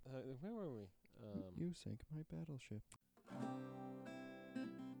you sink my battleship.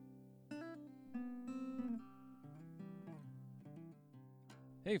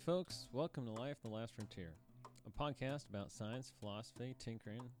 Hey folks, welcome to Life, the Last Frontier, a podcast about science, philosophy,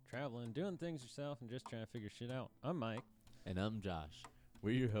 tinkering, traveling, doing things yourself, and just trying to figure shit out. I'm Mike. And I'm Josh.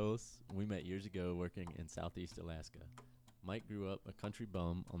 We're your hosts. We met years ago working in Southeast Alaska. Mike grew up a country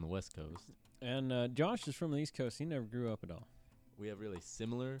bum on the West Coast. And Josh is from the East Coast. He never grew up at all. We have really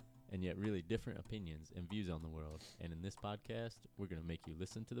similar and yet really different opinions and views on the world. And in this podcast, we're going to make you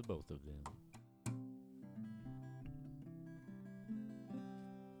listen to the both of them.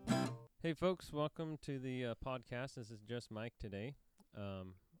 Hey folks, welcome to the podcast. This is just Mike today.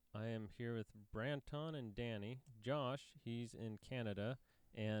 I am here with Branton and Danny. Josh, he's in Canada,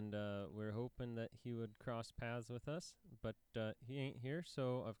 and we're hoping that he would cross paths with us, but he ain't here,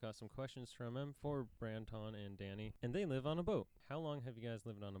 so I've got some questions from him for Branton and Danny, and they live on a boat. How long have you guys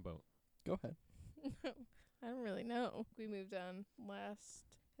lived on a boat? Go ahead. I don't really know. We moved on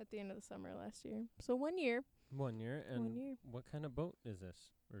at the end of the summer last year. So 1 year. 1 year, and 1 year. What kind of boat is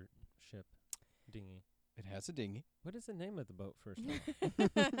this, or ship, dinghy? It has a dinghy. What is the name of the boat, first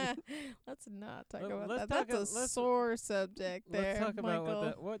off? Let's not talk Well, about let's that. talk That's a sore subject there, Let's talk Michael.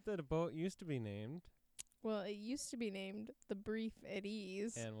 about what the boat used to be named, Well, it used to be named the Brief at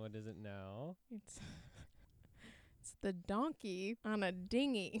Ease. and what is it now? It's the donkey on a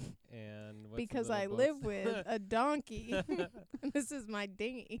dinghy And what's because the I little live boat's- with a donkey. And this is my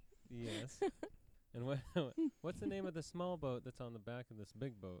dinghy. Yes. And what's the name of the small boat that's on the back of this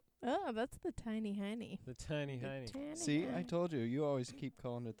big boat? Oh, that's the Tiny Hiney. The Tiny Hiney. See, I told you. You always keep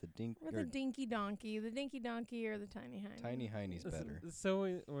calling it the Or the Dinky Donkey. The Dinky Donkey or the Tiny Hiney. Tiny Hiney's better.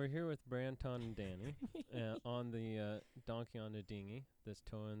 So we're here with Branton and Danny on the donkey on the dinghy that's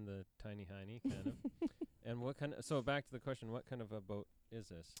towing the Tiny Hiney, kind of. And so back to the question, what kind of a boat is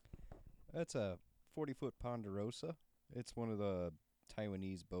this? That's a 40-foot Ponderosa. It's one of the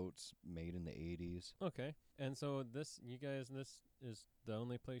Taiwanese boats made in the 80s. Okay. And so this is the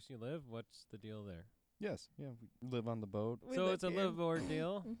only place you live? What's the deal there? Yes, yeah, we live on the boat. We So live it's a here. live board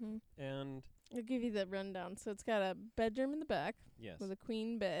deal, Mm-hmm. and I'll give you the rundown. So it's got a bedroom in the back yes. with a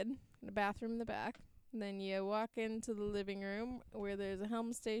queen bed and a bathroom in the back. And then you walk into the living room where there's a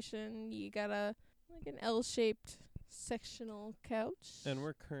helm station. You got like an L-shaped sectional couch. And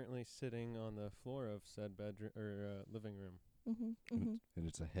we're currently sitting on the floor of said bedroom or living room. Mm-hmm, And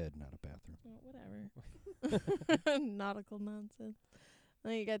it's a head, not a bathroom. Oh, whatever. Nautical nonsense.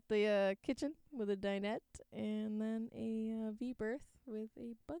 Then you got the kitchen with a dinette and then a V-berth with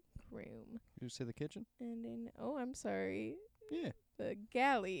a bunk room. You say the kitchen? And I'm sorry, Yeah. the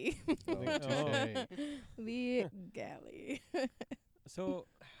galley. Oh. The galley. So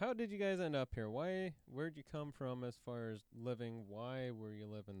how did you guys end up here? Where'd you come from as far as living? Why were you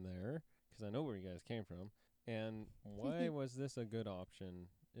living there? Because I know where you guys came from. And why was this a good option,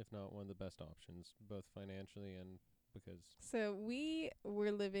 if not one of the best options, both financially and because? So we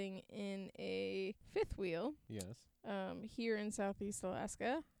were living in a fifth wheel Yes. here in Southeast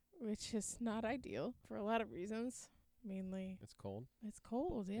Alaska, which is not ideal for a lot of reasons. Mainly, It's cold. it's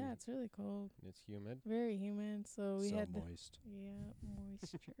cold. Yeah, Mm. it's really cold. It's humid. Very humid. So we So had moist.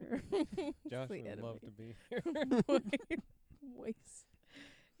 moisture. Josh Sweet would love enemy. to be here. Moist.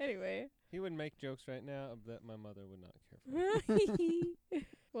 Anyway. He would make jokes right now that my mother would not care for.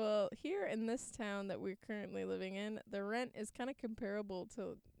 Well, here in this town that we're currently living in, the rent is kind of comparable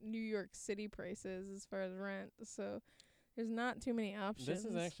to New York City prices as far as rent. So there's not too many options. This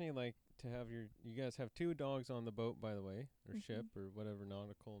is actually like to have you guys have 2 dogs on the boat, by the way, or Mhm. ship, or whatever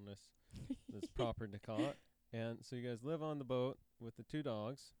nauticalness is proper to call it. And so you guys live on the boat with the 2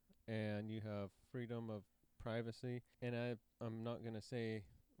 dogs, and you have freedom of privacy. And I'm not going to say,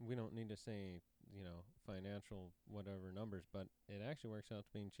 we don't need to say, financial whatever numbers, but it actually works out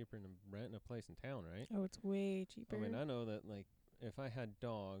to being cheaper than renting a place in town, right? Oh, it's way cheaper. I mean, I know that, like, if I had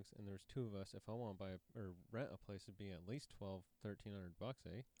dogs and there's 2 of us, if I want to buy or rent a place, it'd be at least $1,200-$1,300,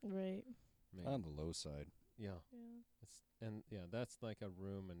 eh? Right. Maybe. On the low side. Yeah. Yeah. That's like a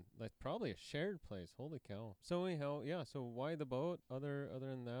room and like probably a shared place. Holy cow. So anyhow, yeah, so why the boat other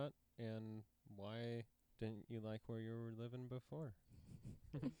than that, and why didn't you like where you were living before?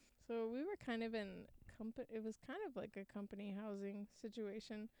 So we were kind of it was kind of like a company housing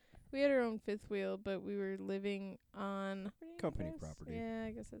situation. We had our own fifth wheel, but we were living on Company I guess? property. Yeah,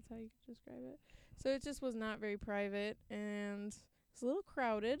 I guess that's how you could describe it. So it just was not very private, and it's a little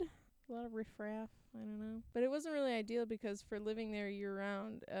crowded. A lot of riffraff, I don't know. But it wasn't really ideal because for living there year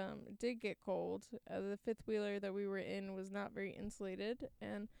round, it did get cold. The fifth wheeler that we were in was not very insulated,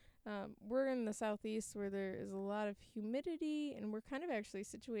 and We're in the southeast where there is a lot of humidity, and we're kind of actually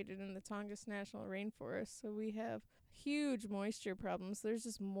situated in the Tongass National Rainforest, so we have huge moisture problems. There's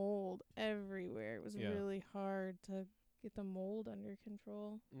just mold everywhere. It was Yeah. really hard to get the mold under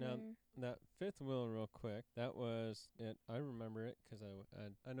control. Now, there. that fifth wheel, real quick, that was it. I remember it 'cause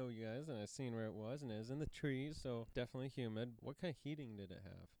I know you guys, and I seen where it was, and it was in the trees, so definitely humid. What kind of heating did it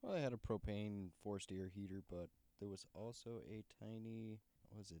have? Well, I had a propane forced air heater, but there was also a tiny,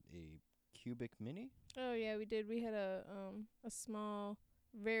 what was it, a cubic mini? Oh yeah, we did. We had a small,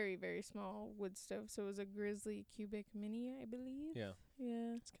 very very small wood stove. So it was a Grizzly Cubic Mini, I believe. Yeah.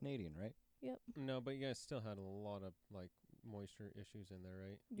 Yeah. It's Canadian, right? No, but you guys still had a lot of like moisture issues in there,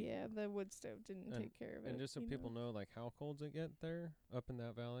 right? Yeah, the wood stove didn't And- take care of it. And just so you people know, like how cold's it get there up in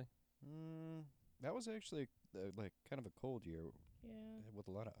that valley? That was actually like kind of a cold year Yeah. with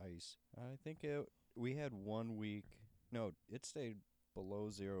a lot of ice. I think we had 1 week. No, it stayed below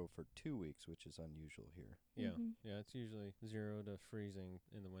 0 for 2 weeks, which is unusual here. Yeah. Mhm. Yeah, it's usually 0 to freezing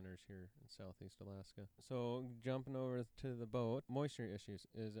in the winters here in southeast Alaska. So jumping over to the boat, moisture issues,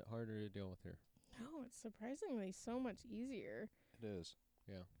 is it harder to deal with here? No, it's surprisingly so much easier. It is.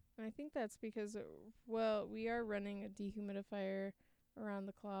 And I think that's because, we are running a dehumidifier around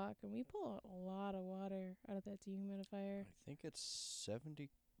the clock, and we pull out a lot of water out of that dehumidifier. I think it's 70.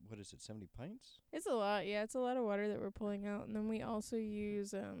 What is it? 70 pints? It's a lot, yeah. It's a lot of water that we're pulling out, and then we also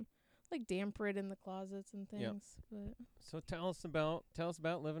use like damper it in the closets and Yep. things. But So tell us about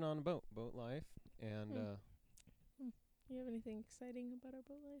living on a boat life, and you have anything exciting about our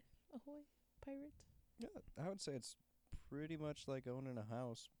boat life? Ahoy, pirate! Yeah, I would say it's pretty much like owning a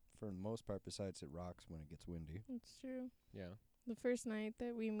house for the most part. Besides, it rocks when it gets windy. It's true. yeah. The first night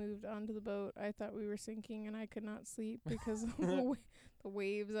that we moved onto the boat, I thought we were sinking, and I could not sleep because of the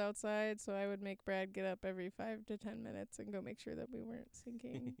waves outside. So I would make Brad get up every 5 to 10 minutes and go make sure that we weren't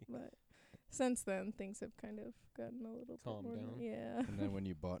sinking. But since then, things have kind of gotten a little Calmed bit more. down. Yeah. And then when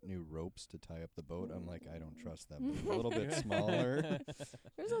you bought new ropes to tie up the boat, I'm like, I don't trust them. They're a little bit smaller.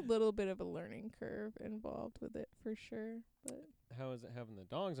 There's a little bit of a learning curve involved with it for sure. But How is it having the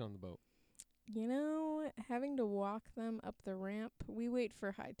dogs on the boat? having to walk them up the ramp, we wait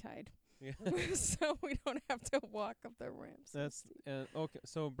for high tide. Yeah. So we don't have to walk up the ramp. so That's steep. okay.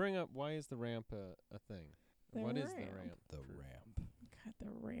 So bring up, why is the ramp a thing? The What is the ramp. ramp? The for- ramp. God,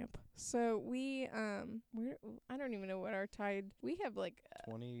 the ramp. So we I don't even know what our tide. We have like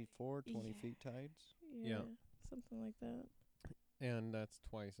 24, 20 yeah. feet tides. Yeah. something like that. And that's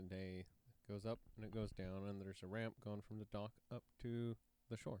twice a day. It goes up and it goes down, and there's a ramp going from the dock up to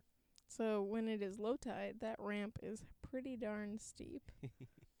the shore. So when it is low tide, that ramp is pretty darn steep.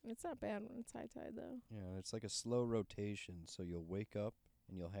 It's not bad when it's high tide though. Yeah, it's like a slow rotation. So you'll wake up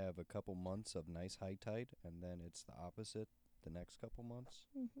and you'll have a couple months of nice high tide, and then it's the opposite the next couple months.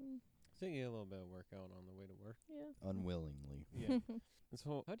 Mhm. So you get a little bit of workout on the way to work. Yeah. Unwillingly. Yeah. And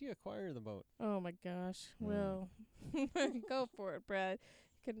so how do you acquire the boat? Oh my gosh. Mm. Well, go for it, Brad.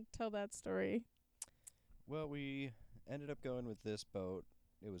 You can tell that story. Well, we ended up going with this boat.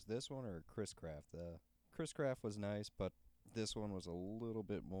 It was this one or Chris Craft. Chris Craft was nice, but this one was a little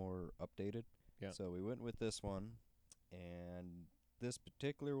bit more updated. Yeah. So we went with this one, and this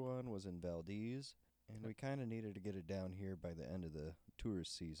particular one was in Valdez, and we kind of needed to get it down here by the end of the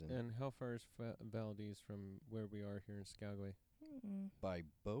tourist season. And how far is Valdez from where we are here in Skagway? By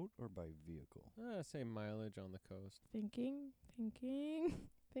boat or by vehicle? Say mileage on the coast. Thinking.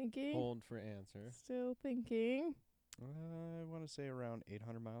 Hold for answer. Still thinking. I want to say around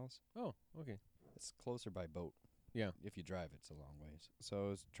 800 miles. Oh, okay. It's closer by boat. Yeah. If you drive, it's a long ways. So I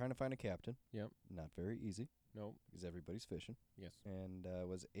was trying to find a captain. Yep. Not very easy Nope. because everybody's fishing. Yes. And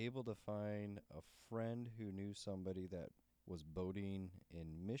was able to find a friend who knew somebody that was boating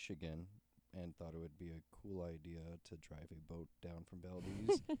in Michigan and thought it would be a cool idea to drive a boat down from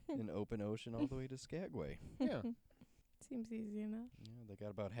Valdez in open ocean all the way to Skagway. Yeah. Seems easy enough. Yeah, they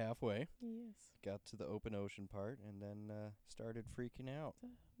got about halfway, Yes. got to the open ocean part, and then started freaking out.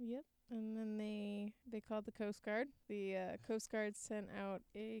 Yep. And then they called the Coast Guard. The Coast Guard sent out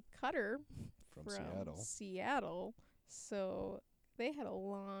a cutter From Seattle. Seattle. So they had a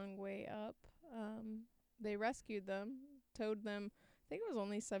long way up. They rescued them, towed them. I think it was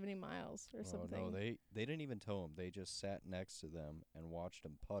only 70 miles or something. No, they didn't even tow them. They just sat next to them and watched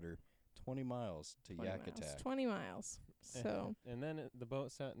them putter 20 miles to 20 miles. Yakutat. 20 miles. So And then the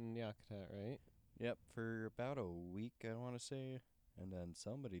boat sat in Yakutat, right? Yep, for about a week, I want to say. And then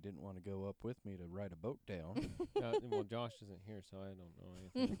somebody didn't want to go up with me to ride a boat down. Well, Josh isn't here, so I don't know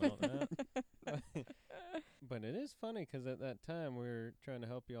anything about that. But it is funny 'cause at that time we were trying to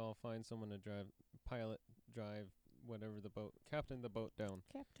help you all find someone to drive whatever the boat, captain the boat down.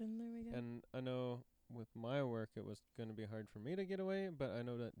 Captain, there we go. And I know with my work it was going to be hard for me to get away, but I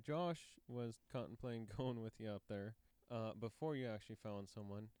know that Josh was contemplating going with you up there before you actually found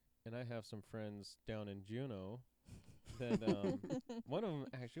someone. And I have some friends down in Juneau that one of them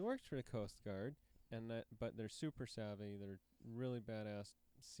actually works for the Coast Guard, but they're super savvy. They're really badass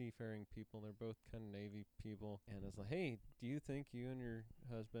seafaring people. They're both kind of Navy people. And it's like, hey, do you think you and your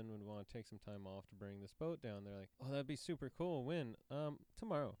husband would want to take some time off to bring this boat down? They're like, oh, that'd be super cool. When?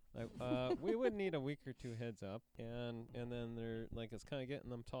 Tomorrow. Like, we would need a week or two heads up. And then they're like, it's kind of getting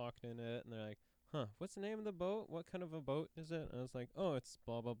them talking in it. And they're like, huh, what's the name of the boat? What kind of a boat is it? And I was like, oh, it's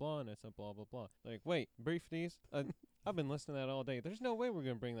blah, blah, blah. And it's a blah, blah, blah. Like, wait, brief these. I've been listening to that all day. There's no way we're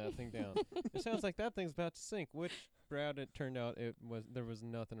going to bring that thing down. It sounds like that thing's about to sink, which, Brad, it turned out there was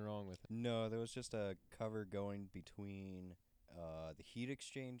nothing wrong with it. No, there was just a cover going between the heat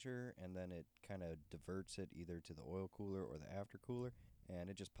exchanger, and then it kind of diverts it either to the oil cooler or the after cooler, and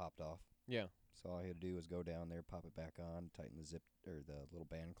it just popped off. Yeah. So all I had to do was go down there, pop it back on, tighten the zip or the little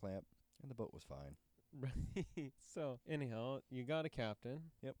band clamp, and the boat was fine. Right. So, anyhow, you got a captain.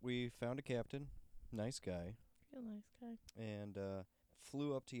 Yep, we found a captain, nice guy, Real nice guy. and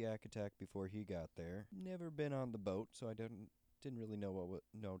flew up to Yakutak before he got there. Never been on the boat, so I didn't really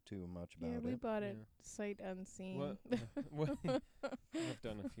know too much about Yeah, it. we bought it Yeah. sight unseen. What? I've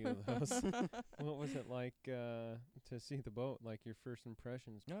done a few of those. What was it like to see the boat? Like your first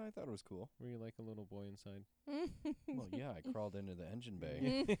impressions? No, I thought it was cool. Were you like a little boy inside? Well, yeah, I crawled into the engine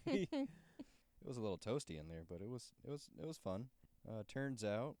bay. It was a little toasty in there, but it was fun. Turns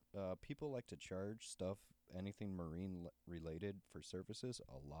out, people like to charge stuff, anything marine related, for services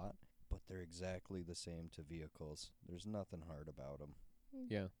a lot, but they're exactly the same to vehicles. There's nothing hard about them.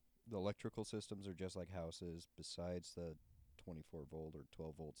 Yeah. The electrical systems are just like houses, besides the 24-volt or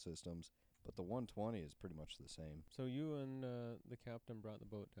 12-volt systems. But the 120 is pretty much the same. So you and the captain brought the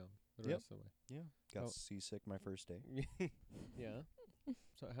boat down the Yep. rest of the way. Yeah. Got Oh. seasick my first day. Yeah.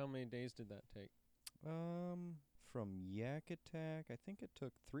 So how many days did that take? From Yakutak, I think it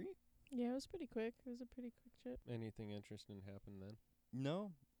took 3. Yeah, it was pretty quick. It was a pretty quick trip. Anything interesting happened then?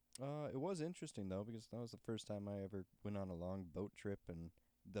 No. It was interesting, though, because that was the first time I ever went on a long boat trip. And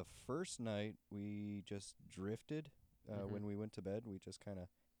the first night, we just drifted. Mhm. When we went to bed, we just kind of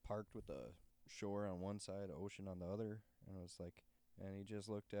parked with the shore on one side, ocean on the other. And it was like, and he just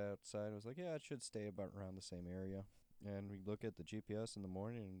looked outside. I was like, yeah, it should stay about around the same area. And we look at the GPS in the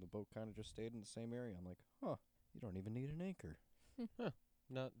morning, and the boat kind of just stayed in the same area. I'm like, huh, you don't even need an anchor.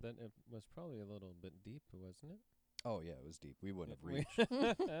 Not that it was probably a little bit deep, wasn't it? Oh, yeah, it was deep. We wouldn't have We-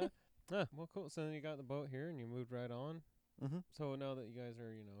 reached. Well, cool. So then you got the boat here and you moved right on. Mm-hmm. So now that you guys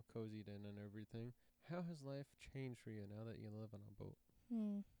are, cozied in and everything, how has life changed for you now that you live on a boat?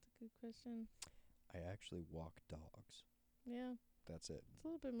 That's a good question. I actually walk dogs. Yeah, That's it. it's a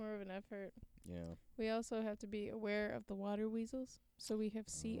little bit more of an effort. Yeah. We also have to be aware of the water weasels. So we have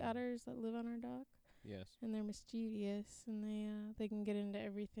sea Oh. otters that live on our dock, Yes. and they're mischievous, and they can get into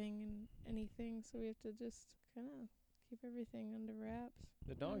everything and anything. So we have to just kind of keep everything under wraps.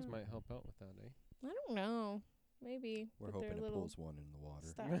 The dogs Yeah. might help out with that, eh? I don't know. Maybe. We're but they're hoping it little. pulls one in the water.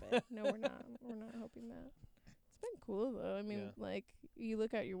 Stop it. No, we're not. We're not hoping that. It's been cool though. I mean, Yeah. like you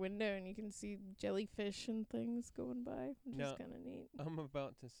look out your window and you can see jellyfish and things going by, which Now- is kind of neat. I'm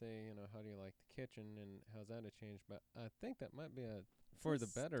about to say, how do you like the kitchen and how's that a change? But I think that might be for the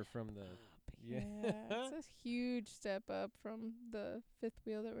It's better from the. Yeah. It's a huge step up from the fifth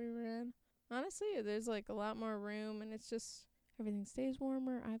wheel that we were in. Honestly, there's like a lot more room, and it's just everything stays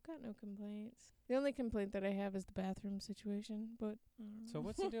warmer. I've got no complaints. The only complaint that I have is the bathroom situation, but I don't know. So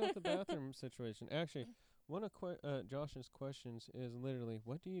what's the deal with the bathroom situation? Actually, one of Josh's questions is literally,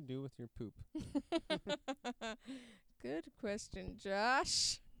 what do you do with your poop? Good question,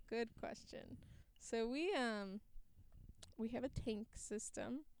 Josh. Good question. So we have a tank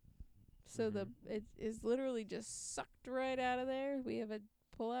system. So it is literally just sucked right out of there. We have a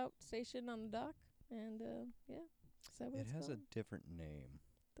pull-out station on the dock, and yeah, is that what It it's has a called? different name.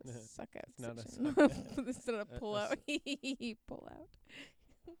 The suck-out It's not a station. suck-out. It's not a A pull-out. Pull-out.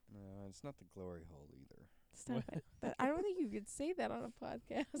 No, it's not the glory hole either. Stop it. I don't think you could say that on a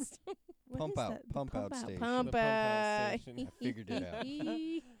podcast. What Pump is out- that? The pump out station. Pump The pump out out. station. I figured it out.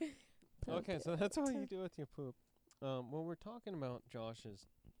 Pump Okay, so that's all out. you do with your poop. Well, we're talking about Josh's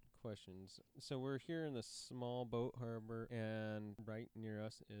questions. So we're here in the small boat harbor, and right near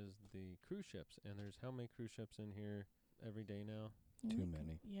us is the cruise ships. And there's how many cruise ships in here every day now? Too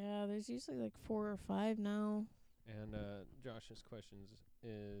many. Yeah, there's usually like 4 or 5 now. And Josh's questions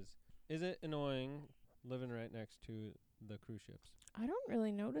is it annoying living right next to the cruise ships? I don't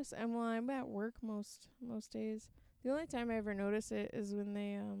really notice. And well, I'm at work most days, The only time I ever notice it is when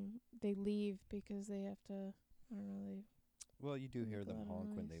they leave because they have to, I don't know, Well, you do Make hear a them lot of honk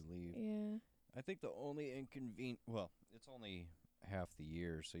when noise. they leave. yeah. I think the only well, it's only half the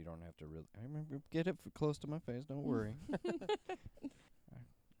year, so you don't have to really. I remember get it close to my face. Don't worry.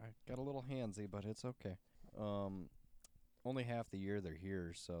 I got a little handsy, but it's okay. Only half the year they're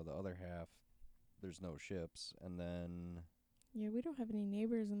here, so the other half there's no ships, and then Yeah, we don't have any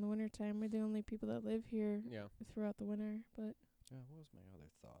neighbors in the wintertime. We're the only people that live here Yeah. throughout the winter. But what was my other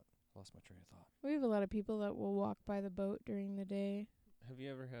thought? Lost my train of thought. we have a lot of people that will walk by the boat during the day. Have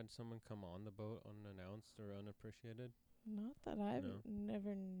you ever had someone come on the boat unannounced or unappreciated? Not that I've No.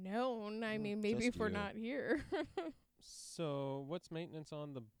 never known. I Mm, mean, maybe just if we're you. not here. So, what's maintenance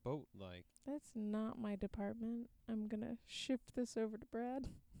on the boat like? That's not my department. I'm going to shift this over to Brad.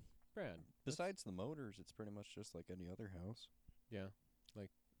 Brad, Besides the motors, it's pretty much just like any other house. yeah, like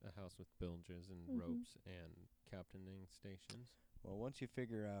a house with bilges and Mhm. ropes and captaining stations. Well, once you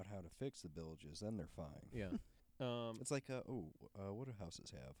figure out how to fix the bilges, then they're fine. Yeah. It's like what do houses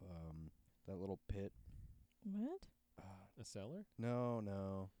have? That little pit. What? A cellar?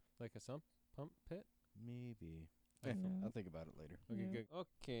 No, Like a sump pump pit? maybe. I No. I'll think about it later. Okay, Yeah. good.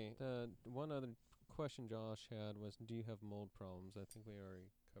 Okay, the one other question Josh had was, do you have mold problems? I think we already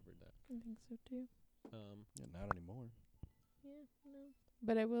covered that. I think so too. Yeah, not anymore. Yeah, no.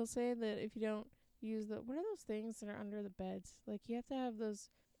 But I will say that if you don't use what are those things that are under the beds? Like you have to have those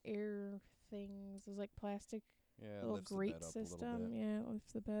air things, those like plastic Yeah, it little lifts the grate bed up a little system. bit. Yeah, it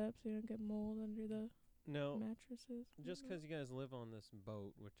lifts the bed up so you don't get mold under the No, mattresses. just 'cause you guys live on this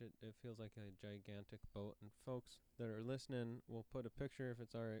boat, which it feels like a gigantic boat, and folks that are listening, we'll put a picture, if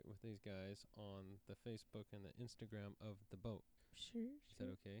it's all right with these guys, on the Facebook and the Instagram of the boat. Sure. Is that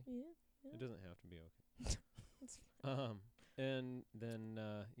okay? Yeah. It doesn't have to be okay. It's And then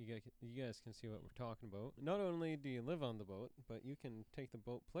you guys can see what we're talking about. Not only do you live on the boat, but you can take the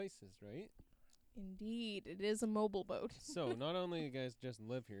boat places, right? Indeed, it is a mobile boat. So not only you guys just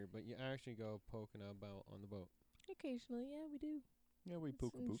live here, but you actually go poking about on the boat. Occasionally, yeah, we do. Yeah, we It's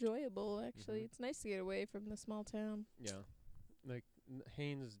pook a boot. enjoyable, actually. Mhm. It's nice to get away from the small town. Yeah. Like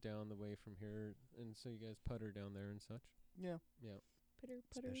Haynes is down the way from here, and so you guys putter down there and such. Yeah, Yeah. Pitter,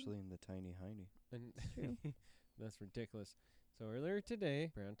 pitter. especially in the tiny hiney. And True. that's ridiculous. So earlier today,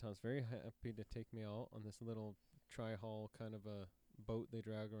 Branton's very happy to take me out on this little tri-hull kind of a boat they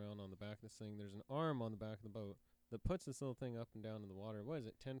drag around on the back of this thing. There's an arm on the back of the boat that puts this little thing up and down in the water. What is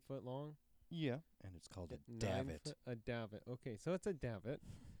it, 10 foot long? Yeah, and it's called a 9 davit. foot- A davit. Okay, so it's a davit.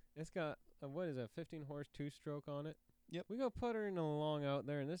 It's got, what is that, 15 horse two-stroke on it? Yep. We go puttering along out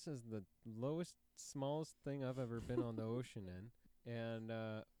there, and this is the lowest, smallest thing I've ever been on the ocean in. And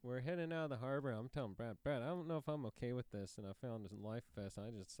we're heading out of the harbor. I'm telling Brad, I don't know if I'm okay with this. And I found this life vest. And I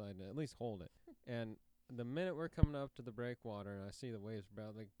just decided to at least hold it. And the minute we're coming up to the breakwater and I see the waves,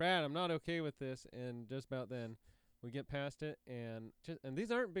 Brad, I'm not okay with this. And just about then, we get past it. And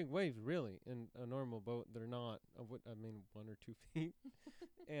these aren't big waves, really. In a normal boat, they're not. 1 or 2 feet.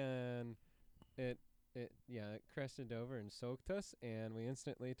 And it crested over and soaked us, and we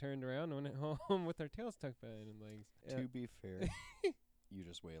instantly turned around and went home with our tails tucked behind and legs. To be fair, you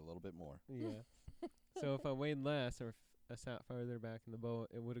just weigh a little bit more. Yeah. So if I weighed less or if I sat farther back in the boat,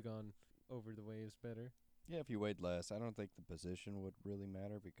 it would have gone over the waves better. Yeah, if you weighed less, I don't think the position would really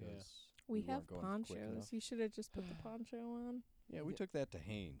matter because We weren't have going quick enough. ponchos. You should have just put the poncho on. Yeah, we Yeah. took that to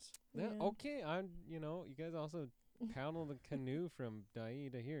Haynes. Yeah. Yeah. Okay. You guys also paddle the canoe from Dai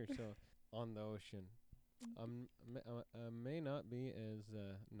to here, so on the ocean. I may not be as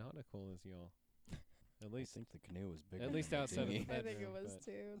nautical as y'all. At I least think the canoe was bigger. At than least the outside of the dinghy. I think it bedroom, was but-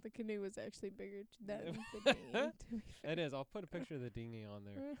 too. The canoe was actually bigger than the dinghy. To be fair. it is. I'll put a picture of the dinghy on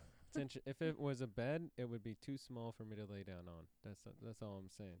there. If it was a bed, it would be too small for me to lay down on. That's all I'm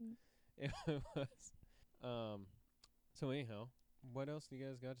saying. It was. So anyhow, what else do you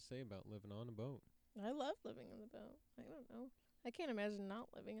guys got to say about living on a boat? I love living on the boat. I don't know. I can't imagine not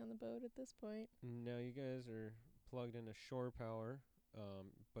living on the boat at this point. Now you guys are plugged into shore power,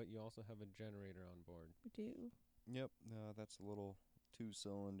 but you also have a generator on board. We do. Yep, that's a little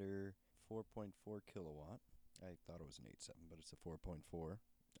 2-cylinder, 4.4 kilowatt. I thought it was an 8.7, but it's a 4.4.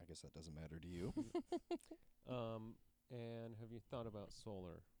 I guess that doesn't matter to you. And have you thought about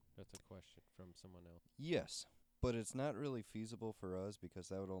solar? That's a question from someone else. Yes, but it's not really feasible for us because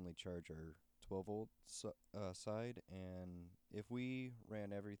that would only charge our 12-volt side. And if we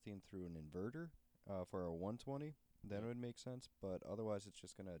ran everything through an inverter for our 120, then it would make sense. But otherwise, it's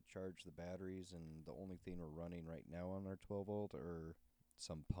just going to charge the batteries. And the only thing we're running right now on our 12-volt are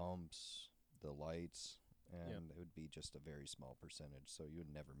some pumps, the lights, and it would be just a very small percentage. So you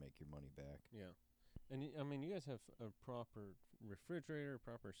would never make your money back. Yeah. And I mean, you guys have a proper refrigerator,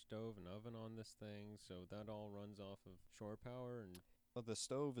 proper stove and oven on this thing, so that all runs off of shore power. And Well, the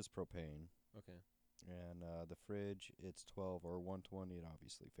stove is propane, okay, and the fridge, it's 12 or 120. It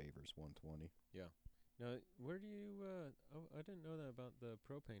obviously favors 120. now where do you? Oh, I didn't know that about the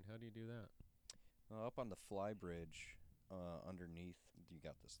propane. How do you do that? Up on the fly bridge, underneath, you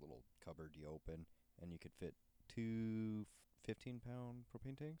got this little cupboard you open, and you could fit two 15-pound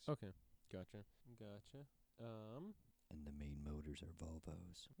propane tanks. Okay, gotcha. And the main motors are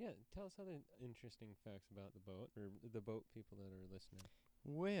Volvos. Yeah, tell us other interesting facts about the boat, or the boat people that are listening.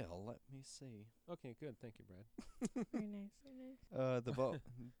 Well, let me see. Okay, good. Thank you, Brad. Very nice, very nice. The boat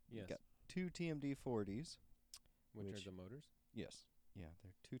Yes. got two TMD 40s. Which which- are the motors? Yes. Yeah,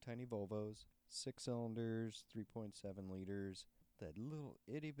 they're two tiny Volvos, 6 cylinders, 3.7 liters. That little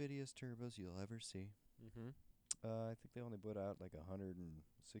itty bittiest turbos you'll ever see. Mm-hmm. I think they only put out like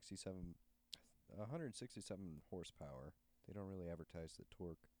 167 horsepower. They don't really advertise the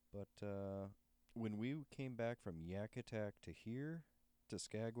torque. But when we came back from Yakutak to here, to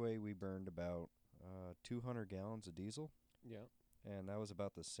Skagway, we burned about 200 gallons of diesel. Yeah. And that was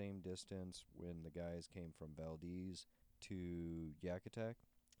about the same distance when the guys came from Valdez to Yakutak.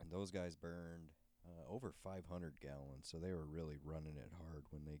 And those guys burned over 500 gallons. So they were really running it hard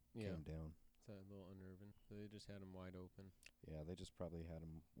when they came down. It's a little unnerving. So they just had them wide open. Yeah, they just probably had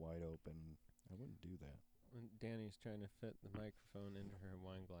them wide open. I wouldn't do that. When Danny's trying to fit the microphone into her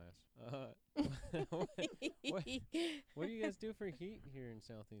wine glass. What do you guys do for heat here in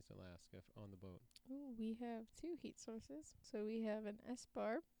Southeast Alaska on the boat? Ooh, we have two heat sources. So we have an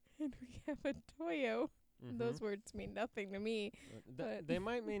S-bar and we have a Toyo. Those words mean nothing to me. but- They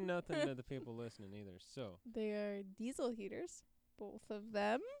might mean nothing to the people listening either. So. They are diesel heaters. Both of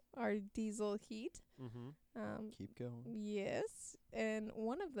them are diesel heat. Mm-hmm. Keep going. Yes, and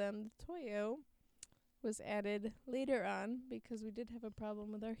one of them, the Toyo, was added later on because we did have a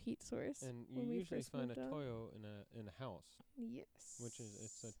problem with our heat source. And you when we usually first find a moved on. Toyo in a house, Yes. which is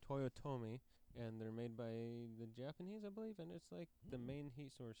it's a Toyotomi, and they're made by the Japanese, I believe, and it's like the main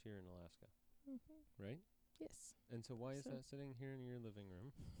heat source here in Alaska, right? Yes. And so why is So- that sitting here in your living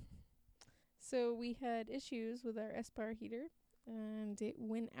room? So we had issues with our S-bar heater, and it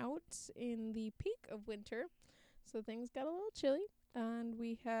went out in the peak of winter, so things got a little chilly. And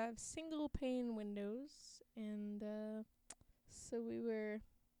we have single pane windows, and so we were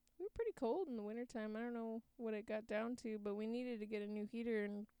pretty cold in the wintertime. I don't know what it got down to, but we needed to get a new heater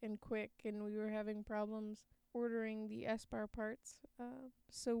and quick, and we were having problems ordering the S-bar parts.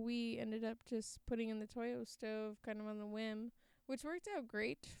 So we ended up just putting in the Toyo stove kind of on the whim, which worked out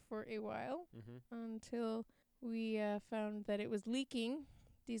great for a while Mm-hmm. until we found that it was leaking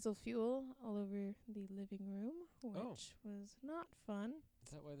diesel fuel all over the living room, which was not fun. Is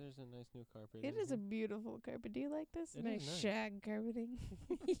that why there's a nice new carpet? It in is a here? beautiful carpet. Do you like this? It Nice is nice. shag carpeting.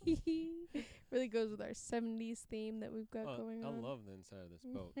 Really goes with our 70s theme that we've got going I on. love the inside of this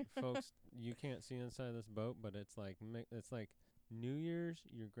boat, folks. You can't see inside of this boat, but it's like New Year's,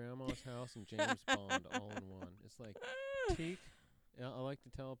 your grandma's house, and James Bond all in one. It's like teak. I like to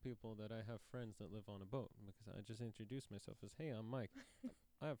tell people that I have friends that live on a boat because I just introduce myself as, hey, I'm Mike.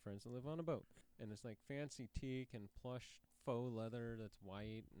 I have friends that live on a boat. And it's like fancy teak and plush faux leather that's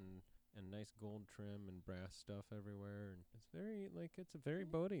white and nice gold trim and brass stuff everywhere. And it's very, it's a very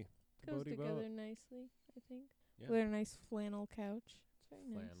boaty. It's a Goes boaty together boat. nicely, I think. Yeah. With a nice flannel couch. It's very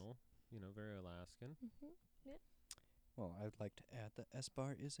nice. Flannel, very Alaskan. Well, I'd like to add that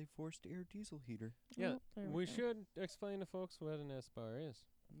S-bar is a forced air diesel heater. Yeah, Oh, there we go. should explain to folks what an S-bar is.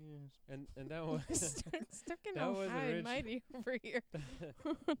 Yes. And that was Stuck in That all was high and mighty over here.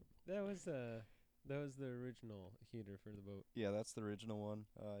 that was the original heater for the boat. Yeah, that's the original one.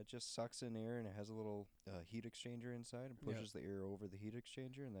 It just sucks in air, and it has a little heat exchanger inside and Yeah. pushes the air over the heat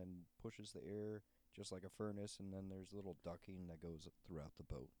exchanger and then pushes the air just like a furnace, and then there's little ducking that goes throughout the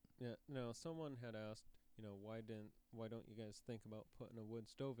boat. Yeah. No, someone had asked, why don't you guys think about putting a wood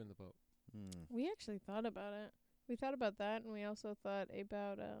stove in the boat? We actually thought about it. We thought about that, and we also thought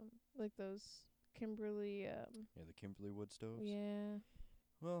about like those Kimberly. Yeah, the Kimberly wood stoves. Yeah.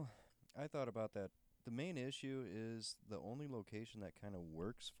 Well, I thought about that. The main issue is the only location that kind of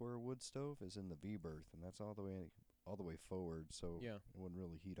works for a wood stove is in the V-berth, and that's all the way forward, so Yeah. it wouldn't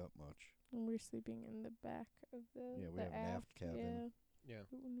really heat up much. And we're sleeping in the back of the Yeah, we the have an aft cabin. Yeah. Yeah.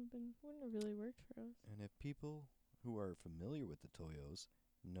 It wouldn't have really worked for us. And if people who are familiar with the Toyos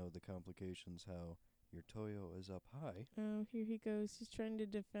know the complications, how your Toyo is up high, Oh, here he goes. He's trying to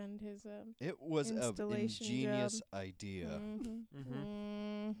defend his it was an Installation ingenious job. idea.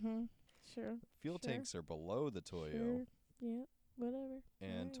 Mm-hmm. Sure. Fuel Sure. tanks are below the Toyo, Sure. Yeah. Whatever.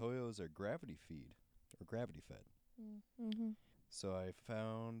 and Alright. Toyos are gravity feed. or gravity fed. Mm-hmm. So I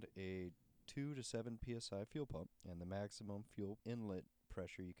found a 2 to 7 psi fuel pump, and the maximum fuel inlet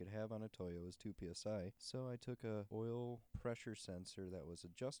pressure you could have on a Toyo is 2 psi. So I took a oil pressure sensor that was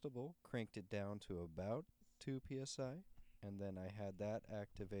adjustable, cranked it down to about 2 psi, and then I had that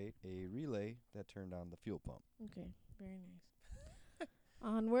activate a relay that turned on the fuel pump. Okay, very nice.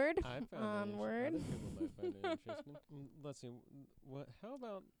 Onward. I found Onward. Other people might find it interesting. Let's see. What? How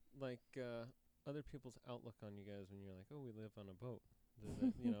about like other people's outlook on you guys when you're like, oh, we live on a boat?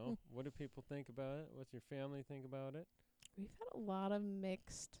 Does it, what do people think about it? What's your family think about it? We've had a lot of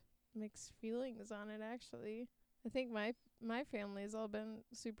mixed feelings on it, actually. I think my family's all been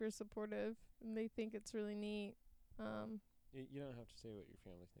super supportive, and they think it's really neat. You don't have to say what your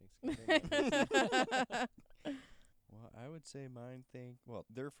family thinks. Well, I would say mine think, well,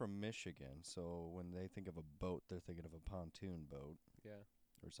 they're from Michigan, so when they think of a boat, they're thinking of a pontoon boat. Yeah.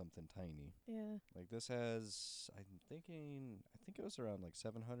 Or something tiny. Yeah. Like this has, I think it was around like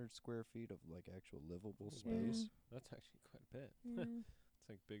 700 square feet of like actual livable space. That's actually quite a bit. Yeah. It's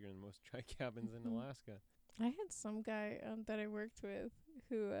like bigger than most tri cabins in Mhm. Alaska. I had some guy that I worked with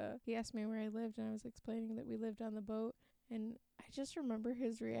who he asked me where I lived, and I was explaining that we lived on the boat, and I just remember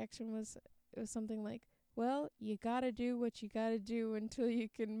his reaction was something like, well, you gotta do what you gotta do until you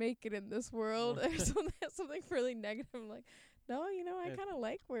can make it in this world, or something really negative. I'm like, no, I It- kind of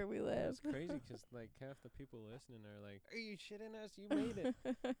like where we live. It's crazy 'cause like half the people listening are like, "Are you shitting us? You made it."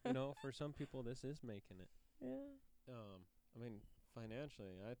 For some people, this is making it. Yeah. I mean,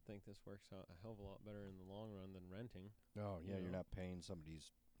 financially, I think this works out a hell of a lot better in the long run than renting. Oh, yeah, You you're know. not paying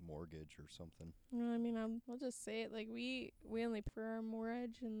somebody's mortgage or something. No, I mean, I'll just say it, like we only pay for our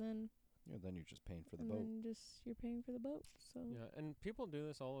mortgage, and then Yeah, then you're just paying for the boat. just you're paying for the boat. So Yeah, and people do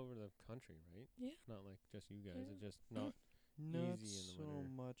this all over the country, right? Yeah. Not like just you guys. Yeah. It's just not Not easy in the so winter.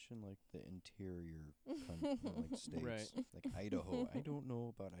 much in like the interior like states. Right. Like Idaho. I don't know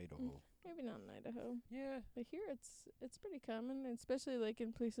about Idaho. maybe not in Idaho, Yeah. but here it's pretty common, especially like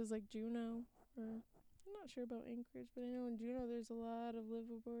in places like Juneau, or I'm not sure about Anchorage, but I know in Juneau there's a lot of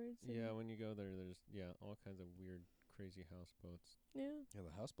liveaboards. Yeah, when you go there, there's all kinds of weird, crazy houseboats. Yeah. Yeah,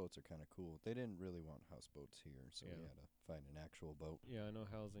 the houseboats are kind of cool. They didn't really want houseboats here, so we Yeah. had to find an actual boat. Yeah, I know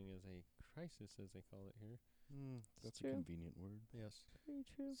housing is a crisis, as they call it here. That's true. a convenient word. Yes. Very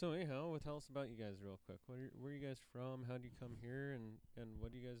true. So anyhow, tell us about you guys real quick. Where are you guys from? How do you come here? And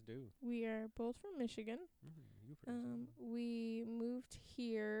what do you guys do? We are both from Michigan. You first. We moved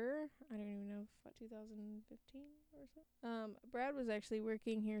here, I don't even know, 2015 or so. Brad was actually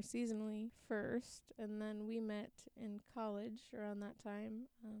working here seasonally first, and then we met in college around that time.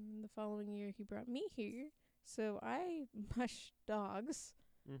 The following year, he brought me here. So I mush dogs,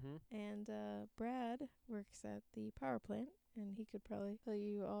 and Brad works at the power plant, and he could probably tell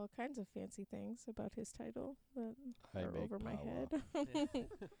you all kinds of fancy things about his title that I are make over my power. head.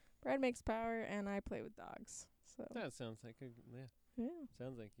 Brad makes power, and I play with dogs. So That sounds like yeah,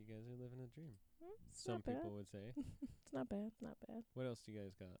 sounds like you guys are living a dream. it's Some not bad. people would say. It's not bad. Not bad. What else do you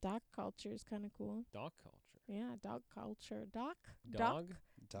guys got? Dog culture is kind of cool. Dog culture. Yeah, dog culture. Dog? Dog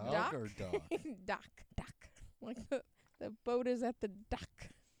or dog? Dock. Like the boat is at the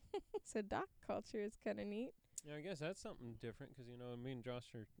dock. So dock culture is kind of neat. Yeah, I guess that's something different 'cause me and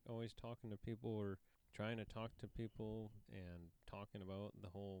Josh are always talking to people or trying to talk to people and talking about the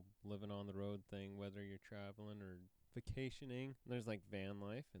whole living on the road thing, whether you're traveling or vacationing. There's like van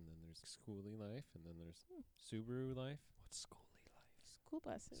life, and then there's schoolie life, and then there's Subaru life. What's schoolie life? School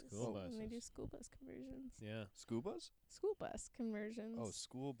buses. School And they do buses. school bus conversions. Yeah. Scubas? School bus conversions. Oh,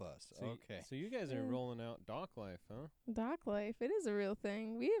 school bus. So Okay. So you guys are Yeah. rolling out dock life, huh? Dock life. It is a real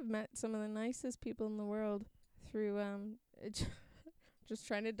thing. We have met some of the nicest people in the world through just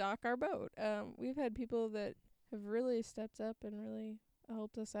trying to dock our boat. We've had people that have really stepped up and really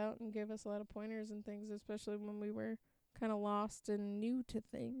helped us out and give us a lot of pointers and things, especially when we were kind of lost and new to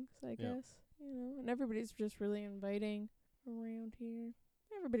things, I Yeah. guess. And everybody's just really inviting around here.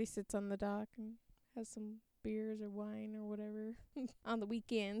 Everybody sits on the dock and has some beers or wine or whatever on the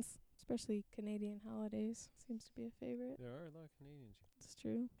weekends, especially Canadian holidays. Seems to be a favorite. There are a lot of Canadians. It's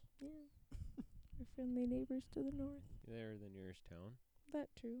true. Yeah. Our friendly neighbors to the north. They're the nearest town.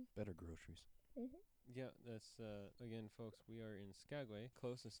 That true. Better groceries. Yeah, that's again, folks. We are in Skagway.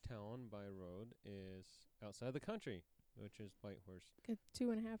 Closest town by road is outside the country, which is Whitehorse. A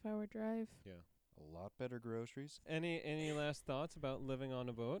 2.5 hour drive. Yeah. A lot better groceries. Any last thoughts about living on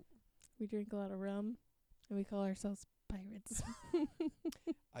a boat? We drink a lot of rum, and we call ourselves pirates.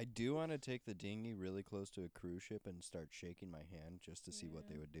 I do want to take the dinghy really close to a cruise ship and start shaking my hand just to see what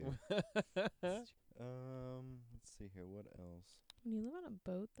they would do. Let's see here. What else? When you live on a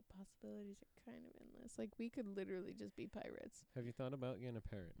boat, the possibilities are kind of endless. Like, we could literally just be pirates. Have you thought about getting a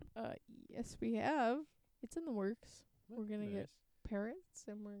parrot? Yes, we have. It's in the works. We're gonna Nice. get parrots,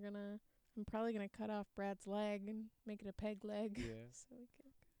 and I'm probably gonna cut off Brad's leg and make it a peg leg. Yeah. So we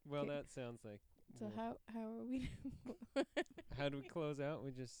can. Well, Okay. that sounds like. So well, how are we? how do we close out?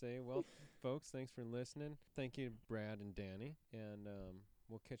 We just say, well, folks, thanks for listening. Thank you, Brad and Danny, and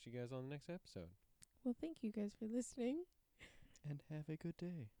we'll catch you guys on the next episode. Well, thank you guys for listening. And have a good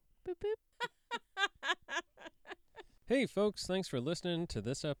day. Boop boop. Hey, folks, thanks for listening to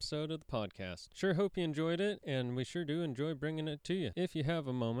this episode of the podcast. Sure hope you enjoyed it, and we sure do enjoy bringing it to you. If you have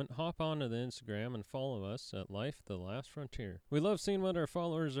a moment, hop onto the Instagram and follow us at Life the Last Frontier. We love seeing what our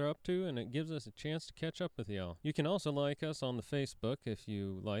followers are up to, and it gives us a chance to catch up with y'all. You can also like us on the Facebook if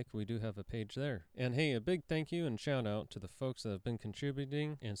you like. We do have a page there. And hey, a big thank you and shout out to the folks that have been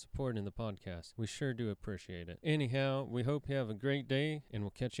contributing and supporting the podcast. We sure do appreciate it. Anyhow, we hope you have a great day, and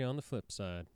we'll catch you on the flip side.